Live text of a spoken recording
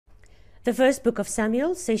the first book of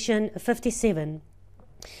Samuel, session 57.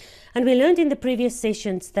 And we learned in the previous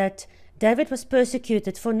sessions that David was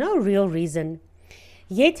persecuted for no real reason.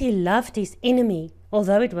 Yet he loved his enemy,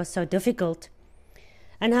 although it was so difficult.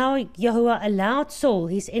 And how Yhwh allowed Saul,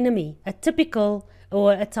 his enemy, a typical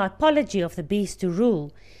or a typology of the beast, to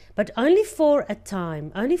rule, but only for a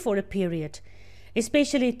time, only for a period,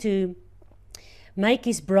 especially to make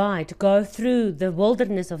his bride go through the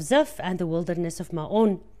wilderness of Ziph and the wilderness of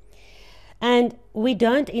Maon. And we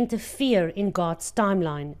don't interfere in God's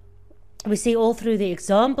timeline. We see all through the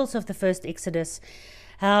examples of the first Exodus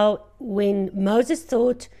how when Moses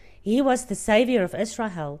thought he was the savior of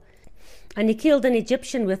Israel and he killed an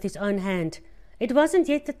Egyptian with his own hand, it wasn't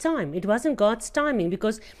yet the time. It wasn't God's timing,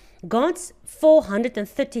 because God's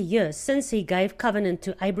 430 years since he gave covenant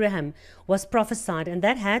to Abraham was prophesied, and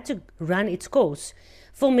that had to run its course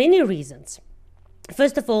for many reasons.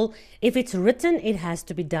 First of all, if it's written, it has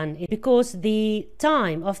to be done, because the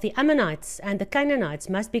time of the Ammonites and the Canaanites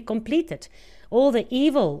must be completed. All the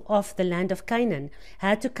evil of the land of Canaan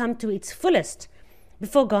had to come to its fullest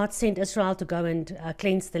before God sent Israel to go and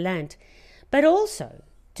cleanse the land. But also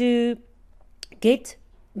to get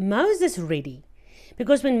Moses ready,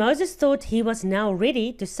 because when Moses thought he was now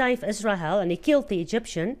ready to save Israel and he killed the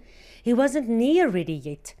Egyptian, he wasn't near ready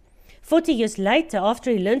yet. 40 years later, after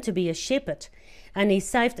he learned to be a shepherd, and he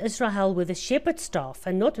saved Israel with a shepherd's staff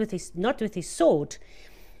and not with his sword,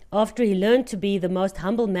 after he learned to be the most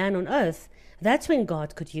humble man on earth, that's when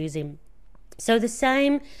God could use him. So the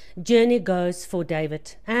same journey goes for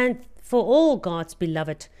David and for all God's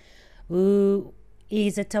beloved, who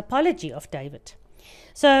is a typology of David.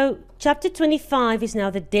 So chapter 25 is now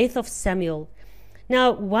the death of Samuel.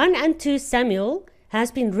 Now 1 and 2 Samuel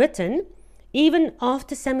has been written even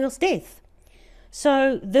after Samuel's death.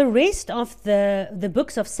 So the rest of the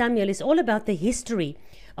books of Samuel is all about the history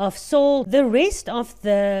of Saul. The rest of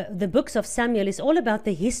the books of Samuel is all about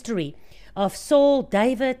the history of Saul,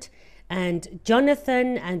 David, and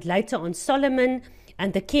Jonathan, and later on Solomon,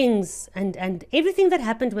 and the kings, and everything that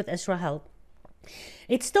happened with Israel.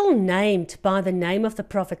 It's still named by the name of the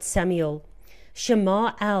prophet Samuel.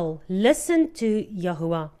 Shema El, listen to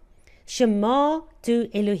Yhwh. Shema to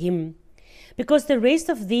Elohim. Because the rest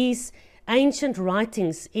of these ancient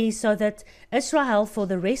writings is so that Israel for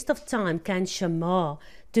the rest of time can Shema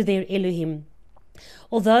to their Elohim,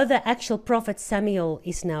 although the actual prophet Samuel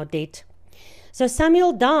is now dead. So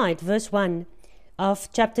Samuel died, verse 1 of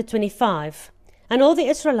chapter 25, and all the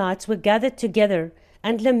Israelites were gathered together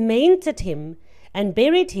and lamented him and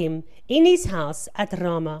buried him in his house at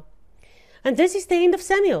Ramah. And this is the end of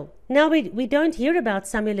Samuel. Now we don't hear about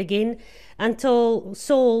Samuel again until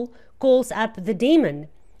Saul calls up the demon,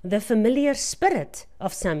 the familiar spirit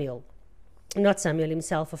of Samuel. Not Samuel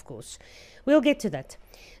himself, of course. We'll get to that.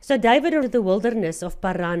 So David in the wilderness of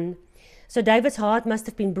Paran. So David's heart must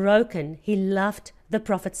have been broken. He loved the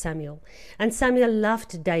prophet Samuel, and Samuel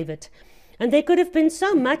loved David. And there could have been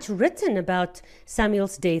so much written about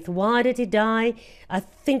Samuel's death. Why did he die? I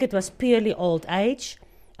think it was purely old age.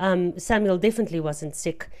 Samuel definitely wasn't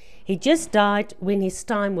sick. He just died when his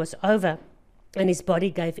time was over and his body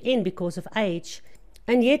gave in because of age.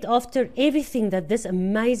 And yet, after everything that this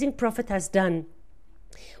amazing prophet has done,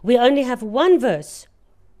 we only have one verse,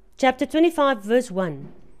 chapter 25, verse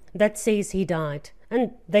 1, that says he died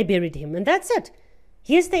and they buried him. And that's it.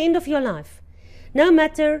 Here's the end of your life. No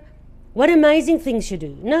matter what amazing things you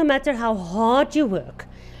do, no matter how hard you work,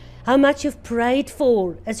 how much you've prayed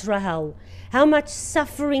for Israel, how much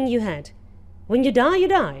suffering you had, when you die, you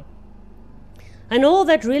die. And all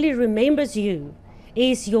that really remembers you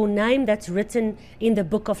is your name that's written in the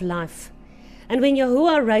book of life. And when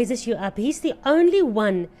Yhwh raises you up, he's the only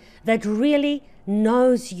one that really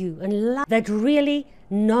knows you and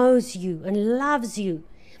loves you.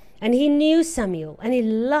 And he knew Samuel and he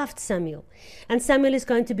loved Samuel. And Samuel is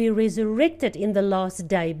going to be resurrected in the last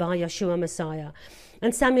day by Yeshua Messiah.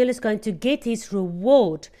 And Samuel is going to get his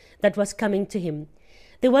reward that was coming to him.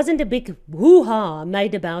 There wasn't a big hoo-ha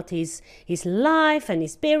made about his life and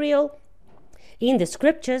his burial in the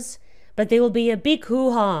scriptures, but there will be a big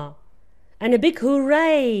hoo-ha and a big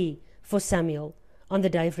hooray for Samuel on the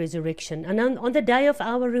day of resurrection and on the day of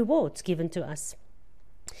our rewards given to us.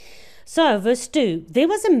 So, verse 2, there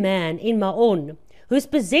was a man in Maon whose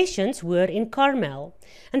possessions were in Carmel,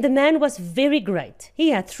 and the man was very great. He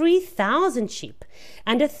had 3,000 sheep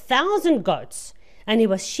and 1,000 goats, and he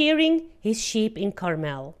was shearing his sheep in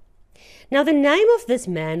Carmel. Now the name of this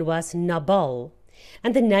man was Nabal,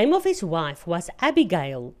 and the name of his wife was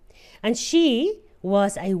Abigail, and she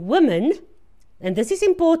was a woman And this is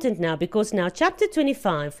important now, because now chapter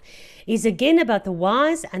 25 is again about the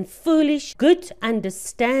wise and foolish, good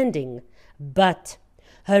understanding. But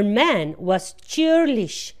her man was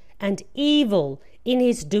churlish and evil in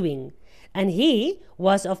his doing, and he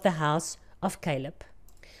was of the house of Caleb.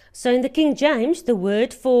 So in the King James, the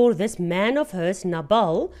word for this man of hers,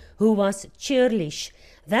 Nabal, who was churlish,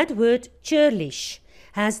 that word churlish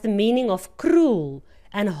has the meaning of cruel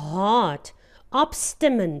and hard,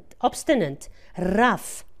 obstinate,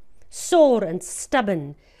 rough, sore and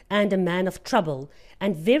stubborn, and a man of trouble,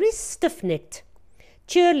 and very stiff-necked.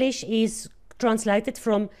 Churlish is translated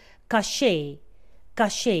from kashe.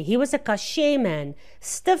 Kashe. He was a kashe man,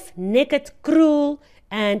 stiff-necked, cruel,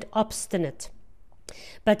 and obstinate.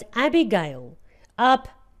 But Abigail,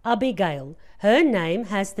 her name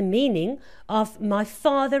has the meaning of my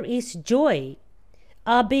father is joy.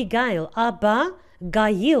 Abigail, Abba,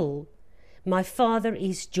 Gail, my father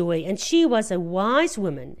is joy. And she was a wise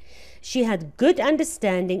woman. She had good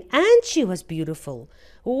understanding and she was beautiful.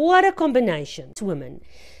 What a combination. Woman.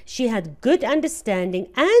 She had good understanding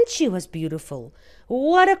and she was beautiful.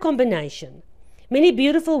 What a combination. Many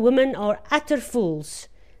beautiful women are utter fools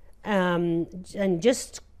and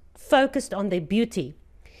just focused on their beauty.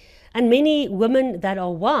 And many women that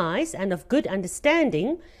are wise and of good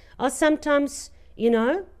understanding are sometimes,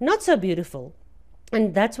 not so beautiful.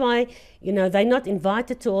 And that's why, they're not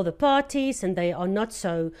invited to all the parties and they are not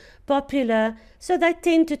so popular. So they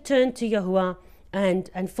tend to turn to Yhwh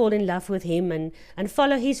and fall in love with him and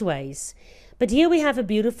follow his ways. But here we have a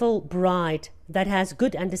beautiful bride that has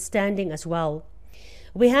good understanding as well.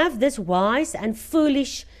 We have this wise and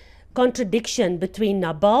foolish contradiction between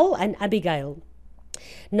Nabal and Abigail.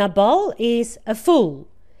 Nabal is a fool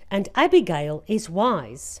and Abigail is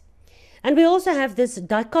wise. And we also have this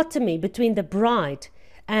dichotomy between the bride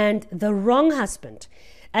and the wrong husband.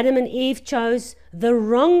 Adam and Eve chose the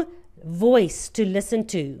wrong voice to listen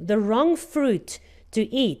to, the wrong fruit to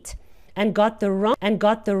eat, and got the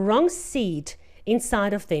wrong seed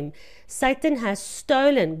inside of them. Satan has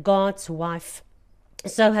stolen God's wife.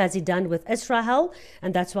 So has he done with Israel,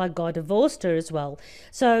 and that's why God divorced her as well.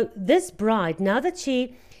 So this bride, now that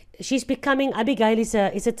she's becoming, Abigail is a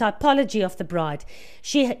typology of the bride.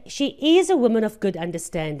 She is a woman of good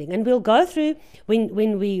understanding. And we'll go through,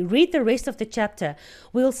 when we read the rest of the chapter,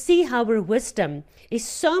 we'll see how her wisdom is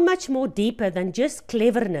so much more deeper than just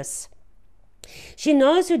cleverness. She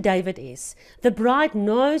knows who David is. The bride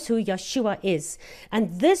knows who Yeshua is.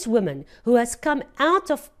 And this woman who has come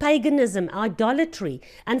out of paganism, idolatry,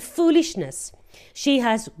 and foolishness, she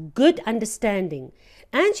has good understanding.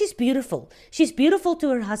 And she's beautiful. She's beautiful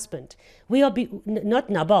to her husband. Not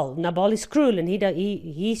Nabal. Nabal is cruel and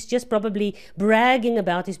he's just probably bragging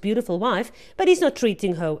about his beautiful wife, but he's not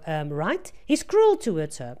treating her right. He's cruel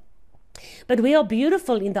towards her. But we are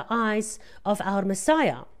beautiful in the eyes of our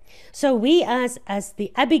Messiah. So we as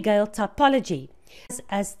the Abigail typology,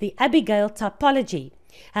 has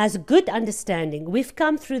good understanding. We've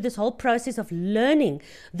come through this whole process of learning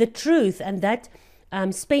the truth, and that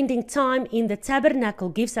spending time in the tabernacle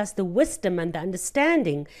gives us the wisdom and the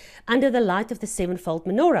understanding under the light of the sevenfold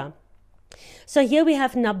menorah. So here we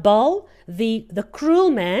have Nabal, the cruel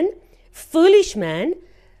man, foolish man,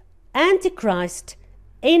 Antichrist,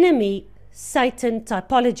 enemy, Satan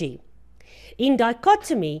typology. In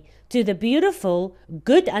dichotomy to the beautiful,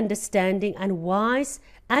 good understanding and wise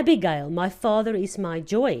Abigail, my father is my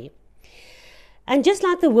joy. And just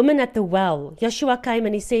like the woman at the well, Yeshua came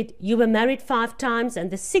and he said, you were married 5 times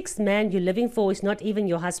and the 6th man you're living for is not even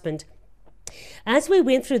your husband. As we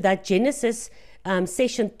went through that Genesis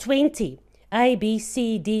session 20, A, B,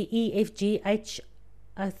 C, D, E, F, G, H,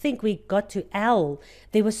 I think we got to L.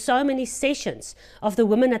 There were so many sessions of the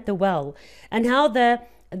woman at the well and how the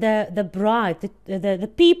bride,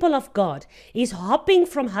 the people of God is hopping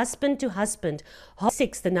from husband to husband.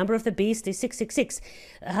 6, the number of the beast is 666.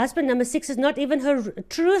 Husband number 6 is not even her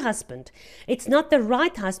true husband. It's not the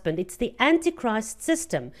right husband. It's the Antichrist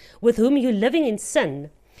system with whom you're living in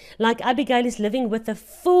sin. Like Abigail is living with a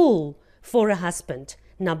fool for a husband,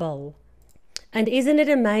 Nabal. And isn't it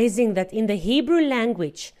amazing that in the Hebrew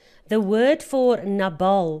language, the word for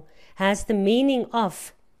Nabal has the meaning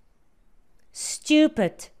of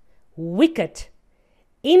stupid, wicked,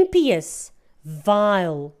 impious,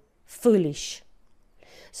 vile, foolish.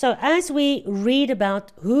 So as we read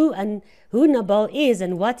about who Nabal is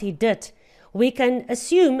and what he did, we can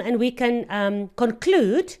assume and we can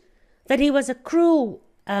conclude that he was a cruel,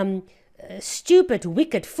 stupid,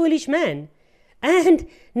 wicked, foolish man. And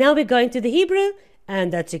now we're going to the Hebrew,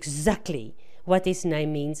 and that's exactly what his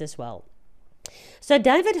name means as well. So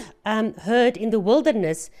David heard in the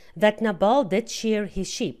wilderness that Nabal did shear his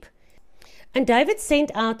sheep. And David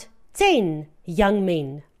sent out 10 young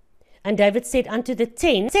men. And David said unto the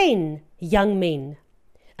 10 young men.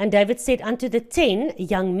 And David said unto the 10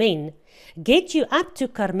 young men, Get you up to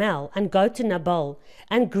Carmel and go to Nabal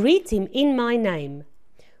and greet him in my name.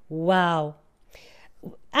 Wow.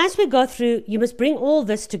 As we go through, you must bring all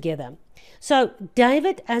this together. So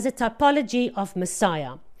David as a typology of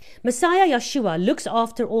Messiah. Messiah Yeshua looks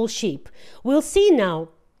after all sheep. We'll see now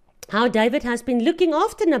how David has been looking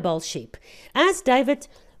after Nabal's sheep. As David,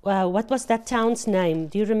 what was that town's name?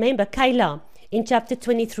 Do you remember? Keilah in chapter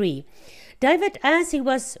 23. David, as he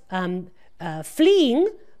was fleeing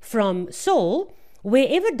from Saul,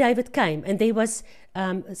 wherever David came and there was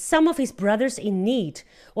some of his brothers in need,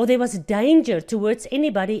 or there was danger towards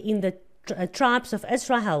anybody in the tribes of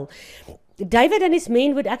Israel, David and his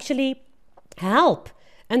men would actually help,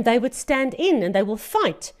 and they would stand in and they will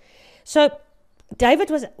fight. So David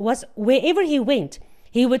was wherever he went,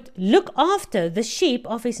 he would look after the sheep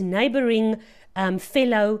of his neighboring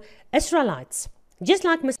fellow Israelites, just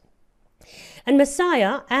like Messiah. And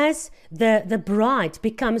Messiah, as the bride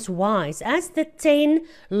becomes wise, as the 10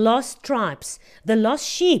 lost tribes, the lost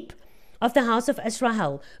sheep of the house of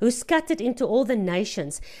Israel, who scattered into all the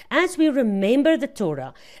nations, as we remember the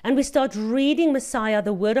Torah and we start reading Messiah,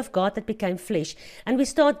 the word of God that became flesh, and we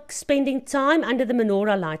start spending time under the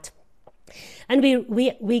menorah light, and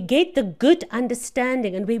we get the good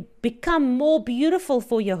understanding and we become more beautiful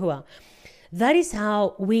for Yahuwah. That is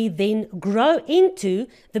how we then grow into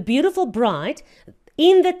the beautiful bride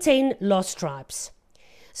in the 10 lost tribes.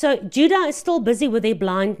 So Judah is still busy with their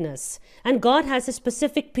blindness, and God has a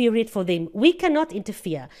specific period for them. We cannot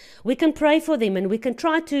interfere. We can pray for them and we can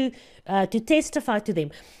try to testify to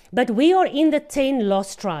them. But we are in the 10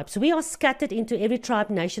 lost tribes. We are scattered into every tribe,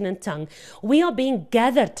 nation, and tongue. We are being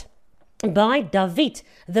gathered by David,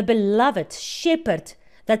 the beloved shepherd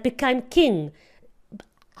that became king.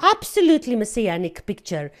 Absolutely messianic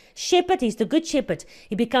picture. Shepherd, he's the good shepherd.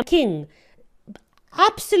 He becomes king.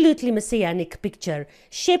 Absolutely messianic picture.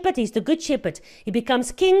 Shepherd, he's the good shepherd. He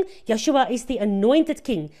becomes king. Yeshua is the anointed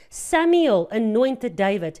king. Samuel anointed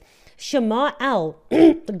David. Shema El.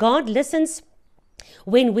 God listens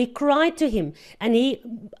when we cry to him. And he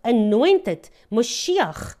anointed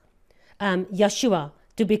Moshiach, Yeshua,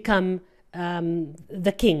 to become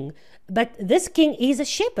the king. But this king is a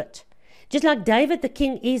shepherd. Just like David, the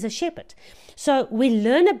king is a shepherd. So we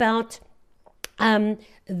learn about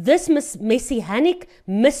this messianic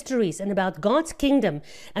mysteries and about God's kingdom,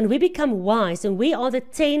 and we become wise, and we are the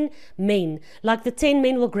 10 men. Like the 10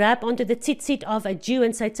 men will grab onto the tzitzit of a Jew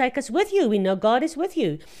and say, take us with you. We know God is with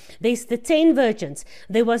you. There's the 10 virgins.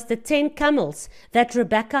 There was the 10 camels that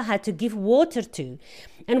Rebecca had to give water to.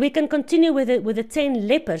 And we can continue with the 10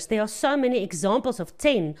 lepers. There are so many examples of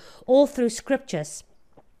 10 all through scriptures.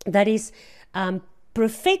 That is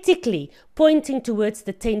prophetically pointing towards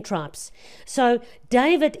the 10 tribes. So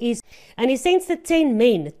David is, and he sends the 10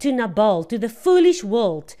 men to Nabal, to the foolish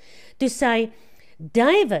world, to say,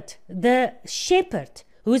 David, the shepherd,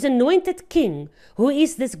 who is anointed king, who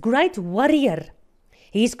is this great warrior,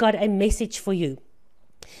 he's got a message for you.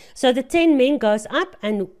 So the 10 men goes up,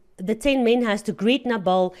 and the 10 men has to greet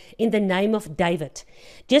Nabal in the name of David.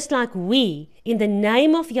 Just like we, in the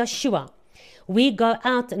name of Yeshua, we go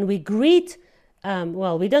out and we greet,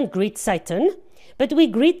 we don't greet Satan, but we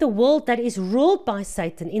greet the world that is ruled by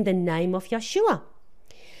Satan in the name of Yeshua.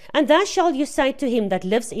 And thus shall you say to him that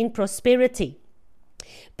lives in prosperity,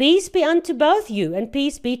 peace be unto both you, and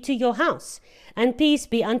peace be to your house, and peace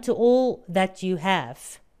be unto all that you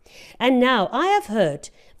have. And now I have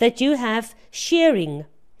heard that you have shearing.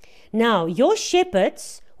 Now your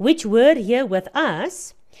shepherds, which were here with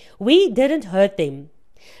us, we didn't hurt them.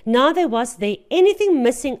 Neither was there anything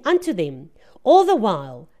missing unto them, all the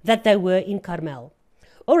while that they were in Carmel.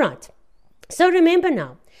 All right, so remember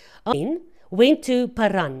now, went to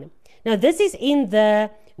Paran. Now this is in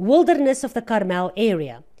the wilderness of the Carmel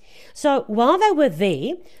area. So while they were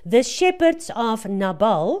there, the shepherds of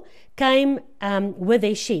Nabal came with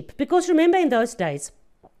their sheep. Because remember, in those days,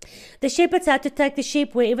 the shepherds had to take the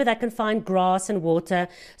sheep wherever they can find grass and water.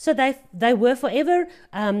 So they were forever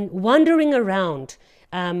wandering around,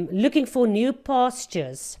 looking for new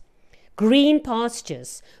pastures, green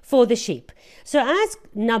pastures for the sheep. So as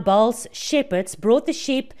Nabal's shepherds brought the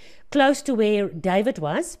sheep close to where David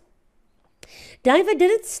was, David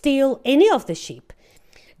didn't steal any of the sheep.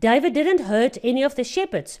 David didn't hurt any of the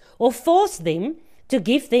shepherds or force them to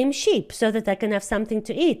give them sheep so that they can have something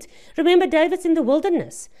to eat. Remember, David's in the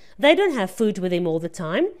wilderness. They don't have food with them all the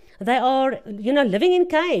time. They are, living in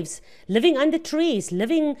caves, living under trees,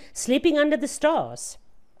 sleeping under the stars.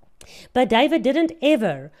 But David didn't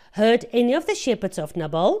ever hurt any of the shepherds of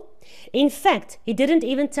Nabal. In fact, he didn't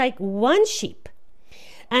even take one sheep.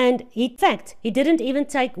 And he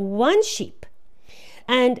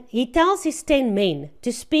tells his 10 men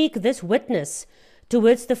to speak this witness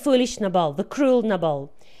towards the foolish Nabal, the cruel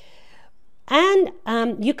Nabal. And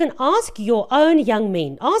you can ask your own young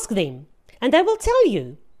men, ask them, and they will tell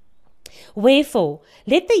you. Wherefore,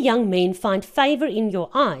 let the young men find favor in your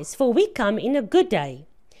eyes, for we come in a good day.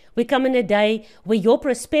 We come in a day where your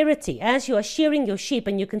prosperity, as you are shearing your sheep,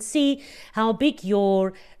 and you can see how big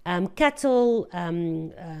your cattle,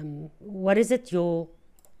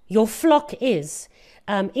 your flock is,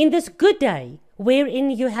 in this good day,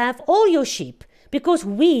 wherein you have all your sheep, because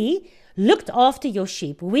we looked after your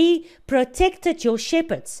sheep. We protected your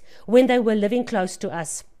shepherds when they were living close to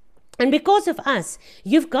us. And because of us,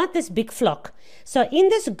 you've got this big flock. So in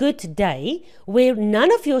this good day, where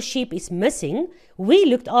none of your sheep is missing, we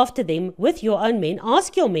looked after them with your own men.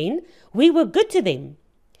 Ask your men, we were good to them.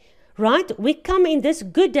 Right? We come in this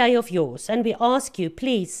good day of yours, and we ask you,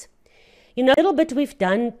 please, a little bit we've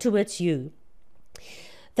done towards you,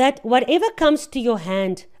 that whatever comes to your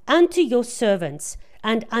hand, unto your servants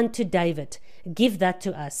and unto David, give that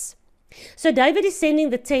to us. So David is sending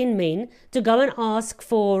the 10 men to go and ask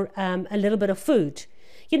for a little bit of food.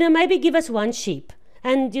 Maybe give us one sheep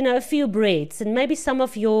and, a few breads and maybe some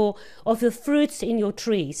of your fruits in your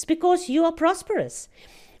trees, because you are prosperous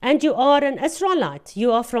and you are an Israelite.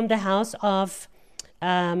 You are from the house of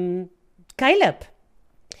Caleb.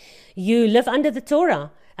 You live under the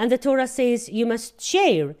Torah, and the Torah says you must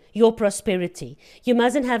share your prosperity. You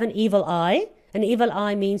mustn't have an evil eye. An evil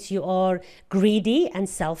eye means you are greedy and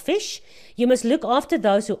selfish. You must look after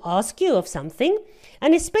those who ask you of something,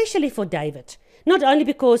 and especially for David. Not only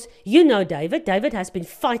because David has been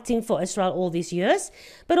fighting for Israel all these years,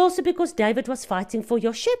 but also because David was fighting for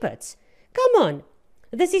your shepherds. Come on,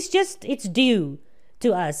 this is it's due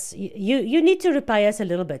to us. You need to repay us a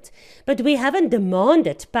little bit, but we haven't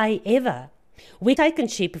demanded pay ever. We've taken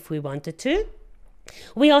sheep if we wanted to.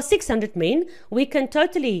 We are 600 men. We can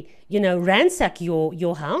totally, ransack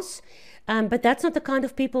your house. But that's not the kind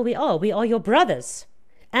of people we are. We are your brothers.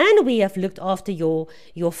 And we have looked after your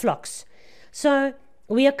flocks. So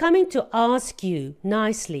we are coming to ask you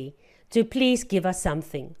nicely to please give us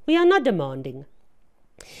something. We are not demanding.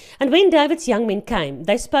 And when David's young men came,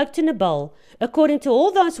 they spoke to Nabal according to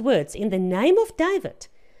all those words in the name of David.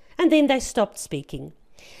 And then they stopped speaking.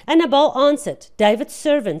 And Nabal answered David's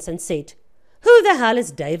servants and said, "Who the hell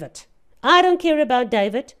is David? I don't care about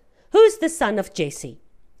David. Who's the son of Jesse?"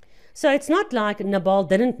 So it's not like Nabal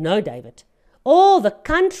didn't know David. All the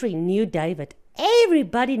country knew David.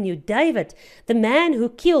 Everybody knew David, the man who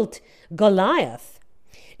killed Goliath.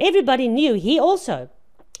 Everybody knew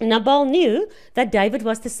Nabal knew that David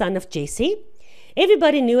was the son of Jesse.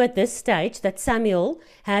 Everybody knew at this stage that Samuel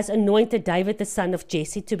has anointed David, the son of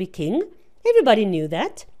Jesse, to be king. Everybody knew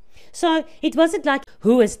that. So it wasn't like,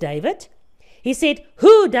 who is David? He said,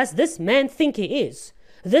 who does this man think he is?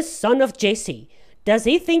 This son of Jesse. Does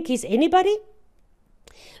he think he's anybody?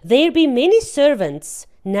 There be many servants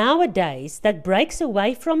nowadays that breaks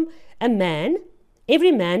away from a man,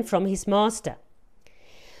 every man from his master.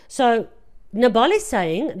 So Nabal is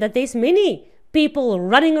saying that there's many people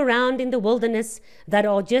running around in the wilderness that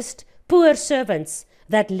are just poor servants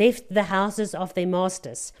that left the houses of their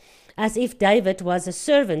masters, as if David was a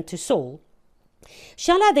servant to Saul.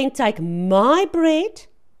 Shall I then take my bread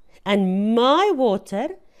and my water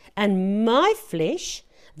and my flesh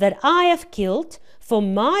that I have killed for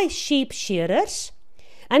my sheep shearers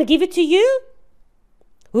and give it to you,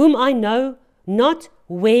 whom I know not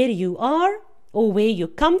where you are or where you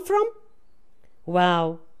come from?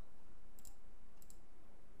 Wow.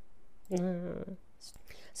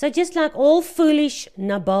 So just like all foolish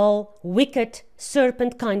Nabal, wicked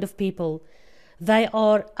serpent kind of people, they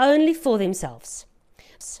are only for themselves.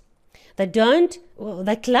 They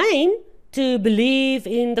claim to believe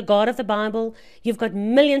in the God of the Bible. You've got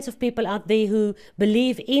millions of people out there who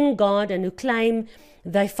believe in God and who claim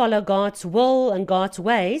they follow God's will and God's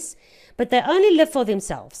ways, but they only live for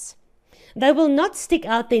themselves. They will not stick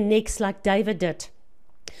out their necks like David did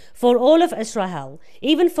for all of Israel,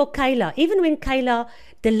 even for Keilah, even when Keilah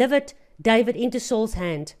delivered David into Saul's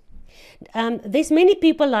hand. There's many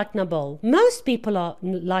people like Nabal. Most people are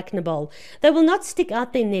like Nabal. They will not stick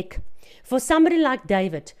out their neck for somebody like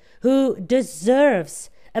David, who deserves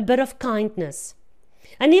a bit of kindness.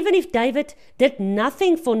 And even if David did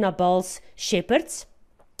nothing for Nabal's shepherds,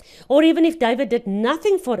 or even if David did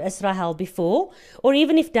nothing for Israel before, or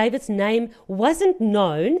even if David's name wasn't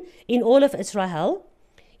known in all of Israel,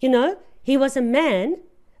 he was a man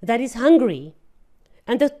that is hungry.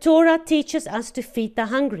 And the Torah teaches us to feed the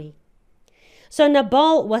hungry. So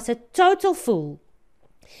Nabal was a total fool,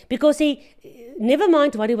 because he never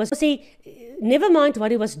mind what he was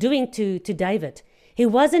doing to David. He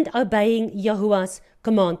wasn't obeying Yahuwah's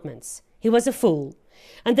commandments. He was a fool.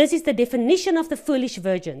 And this is the definition of the foolish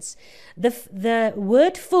virgins. The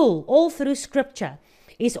word fool all through scripture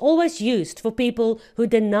is always used for people who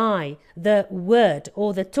deny the word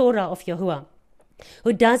or the Torah of Yahuwah,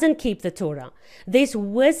 who doesn't keep the Torah. There's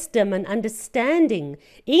wisdom and understanding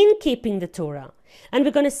in keeping the Torah. And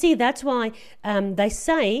we're going to see that's why they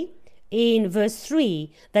say in verse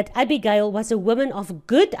 3 that Abigail was a woman of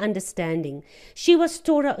good understanding. She was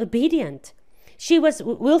Torah obedient.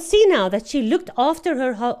 We'll see now that she looked after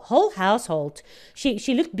her whole household.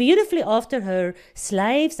 She looked beautifully after her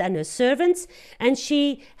slaves and her servants, and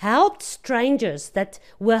she helped strangers that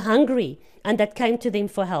were hungry and that came to them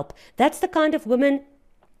for help. That's the kind of woman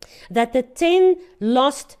that the 10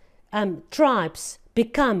 lost tribes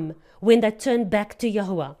become when they turn back to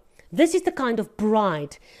Yahuwah. This is the kind of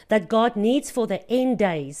bride that God needs for the end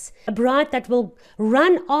days. A bride that will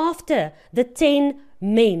run after the 10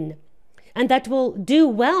 men and that will do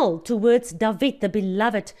well towards David, the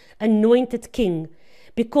beloved, anointed king,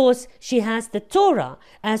 because she has the Torah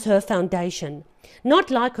as her foundation. Not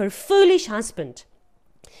like her foolish husband.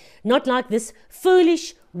 Not like this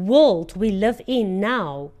foolish world we live in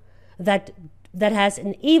now that has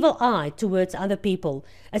an evil eye towards other people,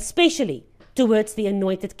 especially towards the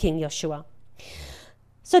anointed King Yeshua.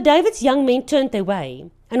 So David's young men turned their way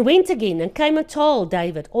and went again and came and told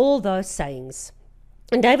David all those sayings.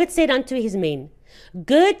 And David said unto his men,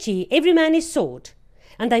 Gird ye every man his sword.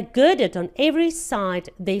 And they girded on every side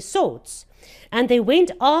their swords. And they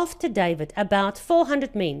went after David about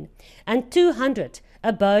 400 men, and 200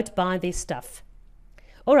 abode by their stuff.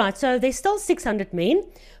 All right, so there's still 600 men.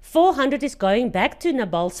 400 is going back to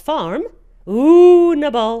Nabal's farm. Ooh,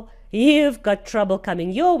 Nabal, you've got trouble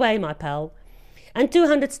coming your way, my pal. And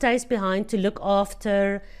 200 stays behind to look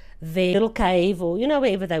after their little cave or,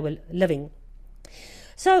 wherever they were living.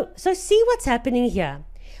 So see what's happening here.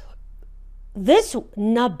 This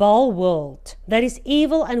Nabal world that is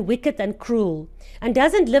evil and wicked and cruel and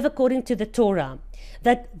doesn't live according to the Torah,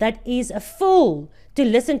 that is a fool to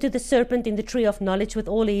listen to the serpent in the tree of knowledge with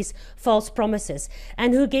all his false promises,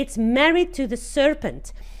 and who gets married to the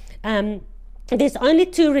serpent. There's only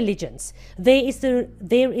two religions. There is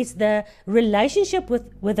the relationship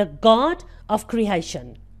with a God of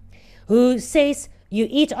creation, who says you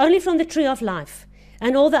eat only from the tree of life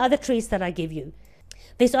and all the other trees that I give you.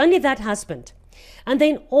 There's only that husband. And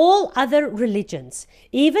then all other religions,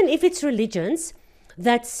 even if it's religions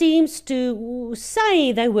that seems to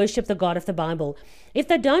say they worship the God of the Bible, if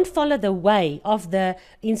they don't follow the way of the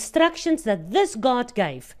instructions that this God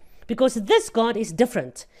gave, because this God is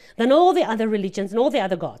different than all the other religions and all the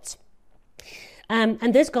other gods. And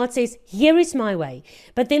this God says, here is my way.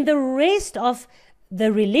 But then the rest of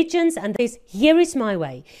the religions and says, here is my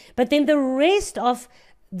way. But then the rest of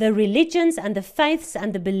the religions and the faiths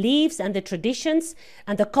and the beliefs and the traditions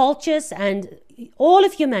and the cultures and all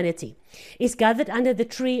of humanity is gathered under the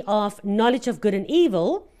tree of knowledge of good and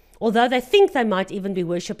evil. Although they think they might even be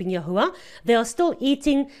worshipping Yahuwah, they are still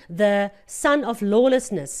eating the son of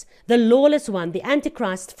lawlessness, the lawless one, the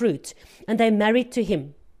Antichrist fruit, and they're married to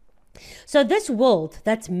him. So this world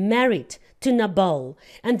that's married to Nabal,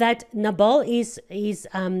 and that Nabal is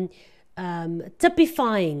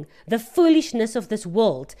typifying the foolishness of this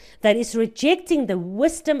world that is rejecting the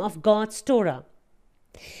wisdom of God's Torah.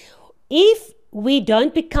 If we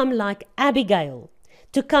don't become like Abigail,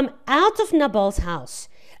 to come out of Nabal's house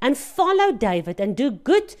and follow David and do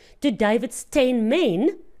good to David's 10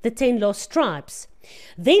 men, the 10 lost tribes,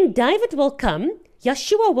 then David will come,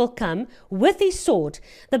 Yeshua will come with his sword.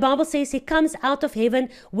 The Bible says he comes out of heaven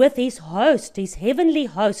with his host, his heavenly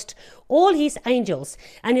host, all his angels,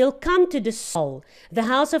 and he'll come to destroy the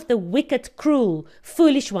house of the wicked, cruel,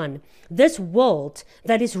 foolish one, this world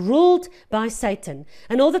that is ruled by Satan,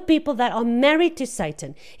 and all the people that are married to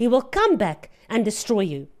Satan. He will come back and destroy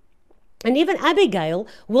you. And even Abigail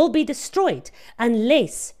will be destroyed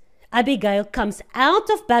unless Abigail comes out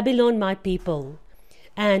of Babylon, my people,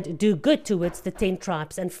 and do good towards the 10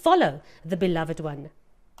 tribes and follow the beloved one.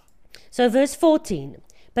 So verse 14,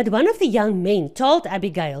 but one of the young men told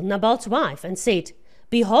Abigail, Nabal's wife, and said,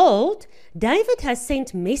 Behold, David has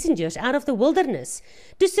sent messengers out of the wilderness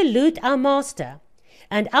to salute our master.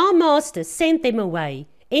 and our masters sent them away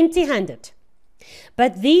empty-handed.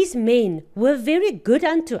 But these men were very good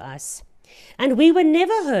unto us, and we were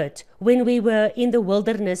never hurt when we were in the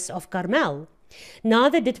wilderness of Carmel.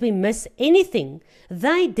 Neither did we miss anything.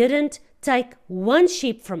 They didn't take one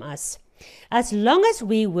sheep from us. As long as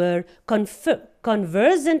we were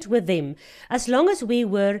conversant with them, as long as we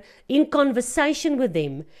were in conversation with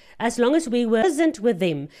them, as long as we were present with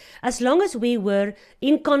them, as long as we were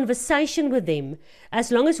in conversation with them,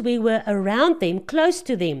 as long as we were around them, close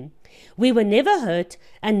to them, we were never hurt,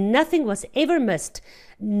 and nothing was ever missed.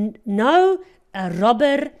 No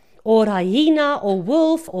robber or hyena or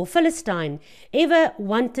wolf or Philistine ever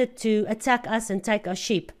wanted to attack us and take our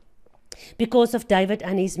sheep because of David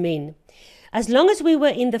and his men. As long as we were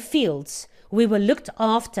in the fields, we were looked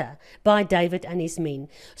after by David and his men.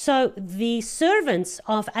 So the servants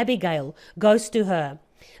of Abigail goes to her.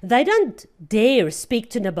 They don't dare speak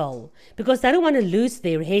to Nabal because they don't want to lose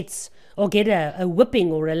their heads or get a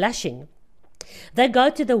whipping or a lashing. They go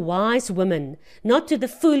to the wise woman, not to the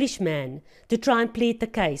foolish man, to try and plead the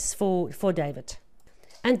case for David.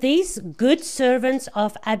 And these good servants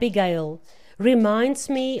of Abigail reminds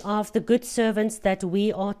me of the good servants that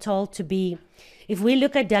we are told to be. If we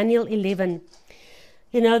look at Daniel 11,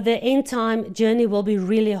 the end time journey will be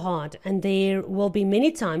really hard, and there will be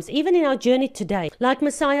many times, even in our journey today, like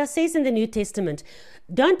Messiah says in the New Testament,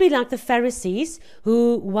 don't be like the Pharisees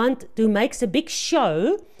who makes a big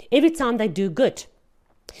show every time they do good.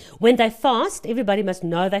 When they fast, everybody must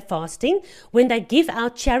know they're fasting. When they give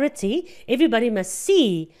out charity, everybody must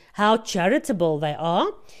see how charitable they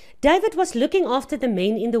are. David was looking after the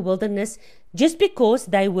men in the wilderness just because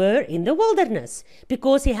they were in the wilderness,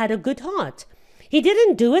 because he had a good heart. He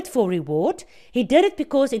didn't do it for reward. He did it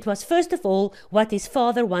because it was, first of all, what his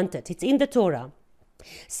father wanted. It's in the Torah.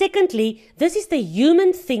 Secondly, this is the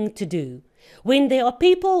human thing to do. When there are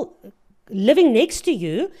people living next to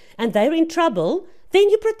you and they're in trouble, then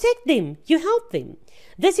you protect them, you help them.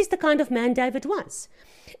 This is the kind of man David was.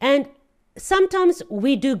 And sometimes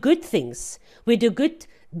we do good things. We do good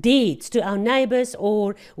deeds to our neighbors,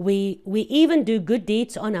 or we even do good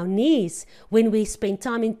deeds on our knees when we spend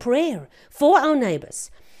time in prayer for our neighbors.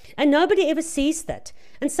 And nobody ever sees that.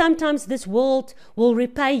 And sometimes this world will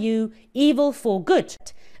repay you evil for good.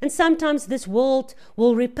 And sometimes this world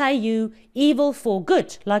will repay you evil for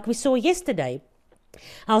good, like we saw yesterday.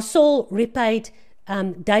 How Saul repaid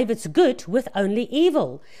David's good with only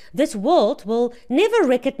evil. This world will never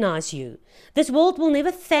recognize you. This world will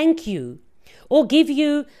never thank you or give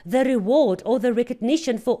you the reward or the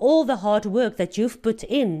recognition for all the hard work that you've put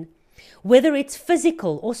in. Whether it's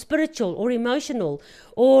physical or spiritual or emotional,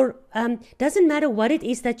 or doesn't matter what it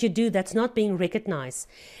is that you do that's not being recognized.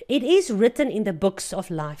 It is written in the books of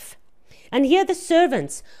life. And here the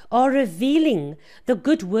servants are revealing the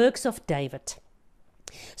good works of David.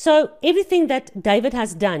 So everything that David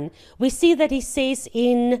has done, we see that he says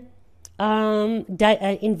in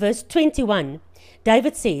verse 21,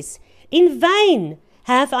 David says, "In vain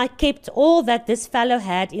have I kept all that this fellow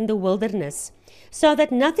had in the wilderness, so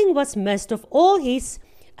that nothing was missed of all his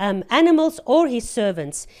animals or his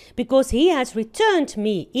servants, because he has returned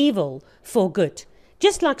me evil for good."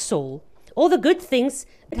 Just like Saul, all the good things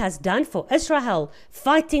it has done for Israel,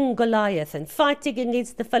 fighting Goliath and fighting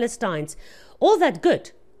against the Philistines, all that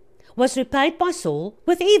good was repaid by Saul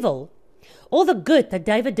with evil. All the good that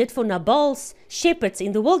David did for Nabal's shepherds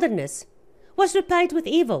in the wilderness was repaid with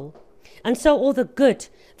evil. And so all the good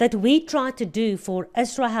that we try to do for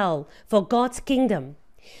Israel, for God's kingdom,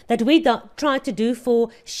 that we try to do for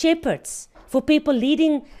shepherds, for people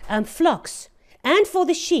leading flocks, and for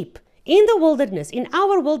the sheep in the wilderness, in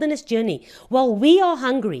our wilderness journey, while we are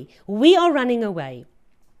hungry, we are running away,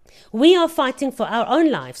 we are fighting for our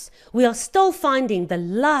own lives, we are still finding the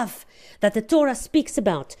love that the Torah speaks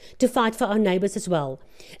about to fight for our neighbors as well.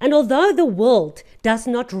 And although the world does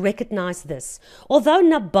not recognize this, although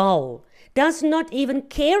Nabal does not even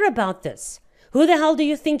care about this, who the hell do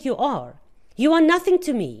you think you are? You are nothing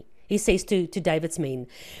to me, he says to David's men.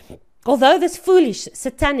 Although this foolish,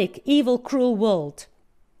 satanic, evil, cruel world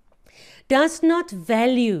does not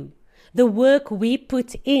value the work we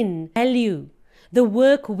put in,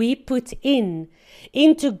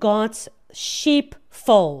 into God's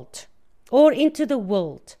sheepfold or into the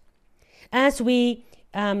world. As we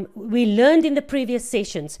learned in the previous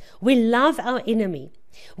sessions, we love our enemy.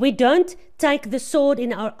 We don't take the sword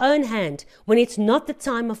in our own hand when it's not the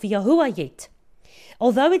time of Yahuwah yet.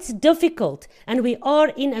 Although it's difficult and we are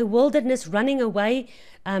in a wilderness running away,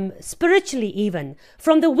 spiritually even,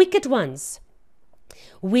 from the wicked ones,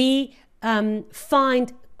 we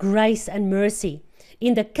find grace and mercy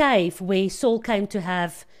in the cave where Saul came to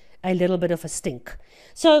have a little bit of a stink.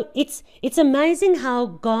 So it's amazing how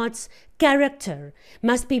God's character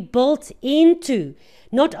must be built into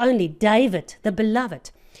not only David, the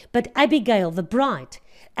beloved, but Abigail, the bride,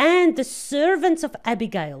 and the servants of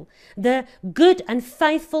Abigail, the good and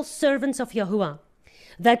faithful servants of Yhwh,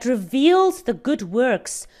 that reveals the good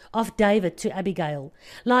works of David to Abigail.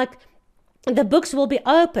 Like the books will be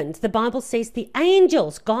opened. The Bible says the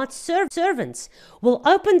angels, God's servants, will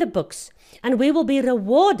open the books, and we will be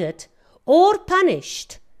rewarded or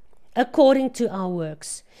punished according to our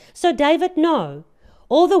works. So David, no,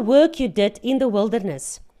 all the work you did in the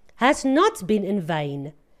wilderness has not been in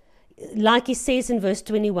vain. Like he says in verse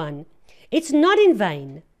 21, it's not in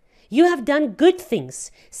vain. You have done good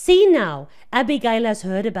things. See now, Abigail has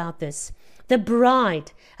heard about this. The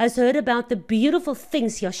bride has heard about the beautiful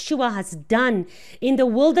things Yeshua has done in the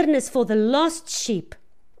wilderness for the lost sheep.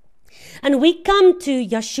 And we come to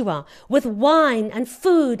Yeshua with wine and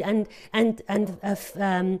food and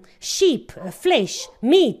sheep, flesh,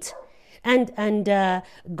 meat, and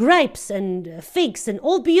grapes and figs and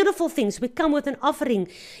all beautiful things. We come with an offering.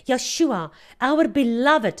 Yeshua, our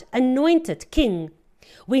beloved, anointed King,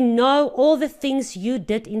 we know all the things you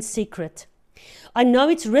did in secret. I know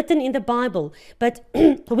it's written in the Bible, but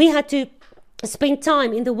we had to spend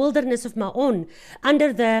time in the wilderness of Maon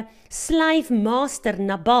under the slave master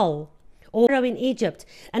Nabal, or in Egypt,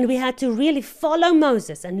 and we had to really follow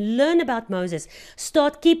Moses and learn about Moses,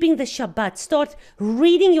 start keeping the Shabbat, start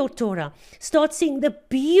reading your Torah, start seeing the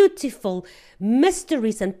beautiful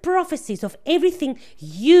mysteries and prophecies of everything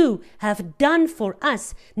you have done for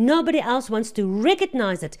us. Nobody else wants to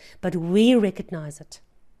recognize it, but we recognize it.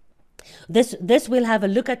 This we'll have a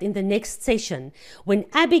look at in the next session, when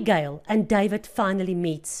Abigail and David finally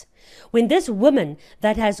meets. When this woman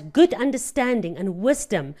that has good understanding and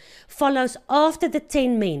wisdom follows after the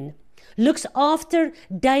 10 men, looks after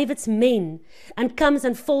David's men, and comes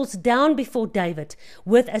and falls down before David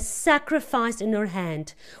with a sacrifice in her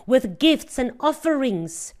hand, with gifts and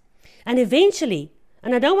offerings. And eventually,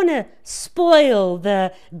 and I don't want to spoil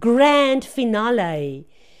the grand finale,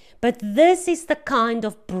 but this is the kind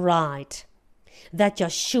of bride that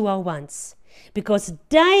Yeshua wants, because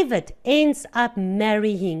David ends up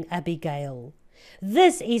marrying Abigail.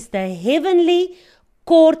 This is the heavenly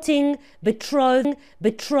courting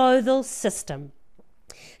betrothal system,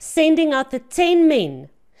 sending out the 10 men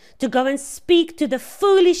to go and speak to the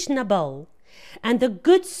foolish Nabal, and the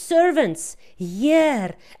good servants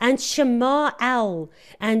Yer and Shemael,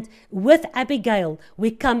 and with Abigail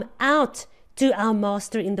we come out to our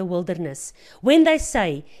master in the wilderness. When they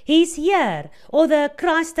say, he's here, or the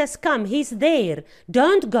Christ has come, he's there,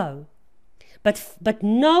 don't go. But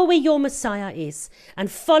know where your Messiah is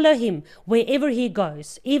and follow him wherever he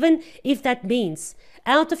goes, even if that means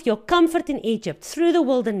out of your comfort in Egypt, through the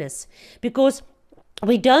wilderness, because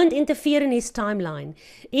we don't interfere in his timeline.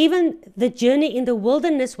 Even the journey in the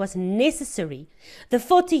wilderness was necessary. The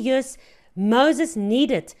 40 years Moses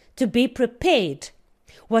needed to be prepared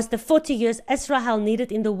was the 40 years Israel needed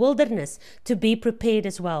in the wilderness to be prepared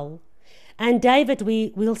as well. And David,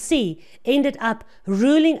 we will see, ended up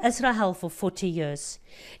ruling Israel for 40 years.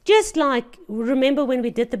 Just like, remember when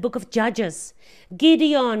we did the book of Judges,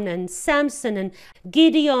 Gideon and Samson, and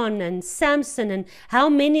how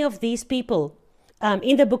many of these people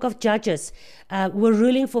in the book of Judges were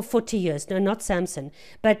ruling for 40 years. No, not Samson,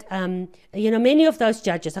 but many of those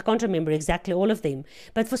judges, I can't remember exactly all of them,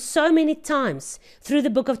 but for so many times through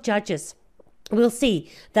the book of Judges, we'll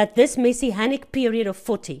see that this messianic period of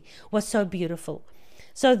 40 was so beautiful.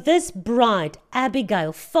 So this bride,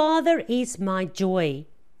 Abigail, Father is my joy,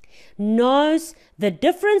 knows the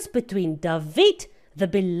difference between David, the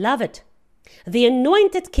beloved, the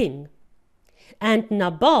anointed king, and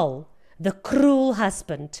Nabal, the cruel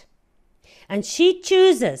husband. And she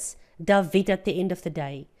chooses David at the end of the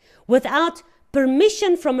day. Without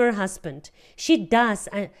permission from her husband, she goes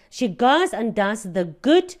and does the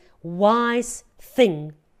good, wise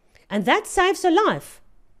thing. And that saves her life.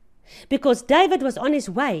 Because David was on his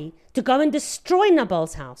way to go and destroy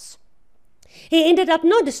Nabal's house. He ended up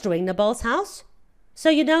not destroying Nabal's house.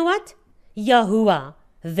 So you know what? Yahuwah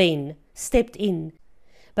then stepped in.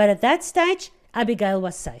 But at that stage, Abigail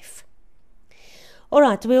was safe. All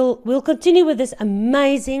right, we'll continue with this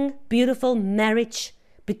amazing, beautiful marriage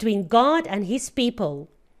between God and his people.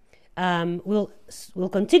 We'll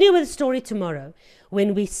continue with the story tomorrow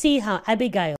when we see how Abigail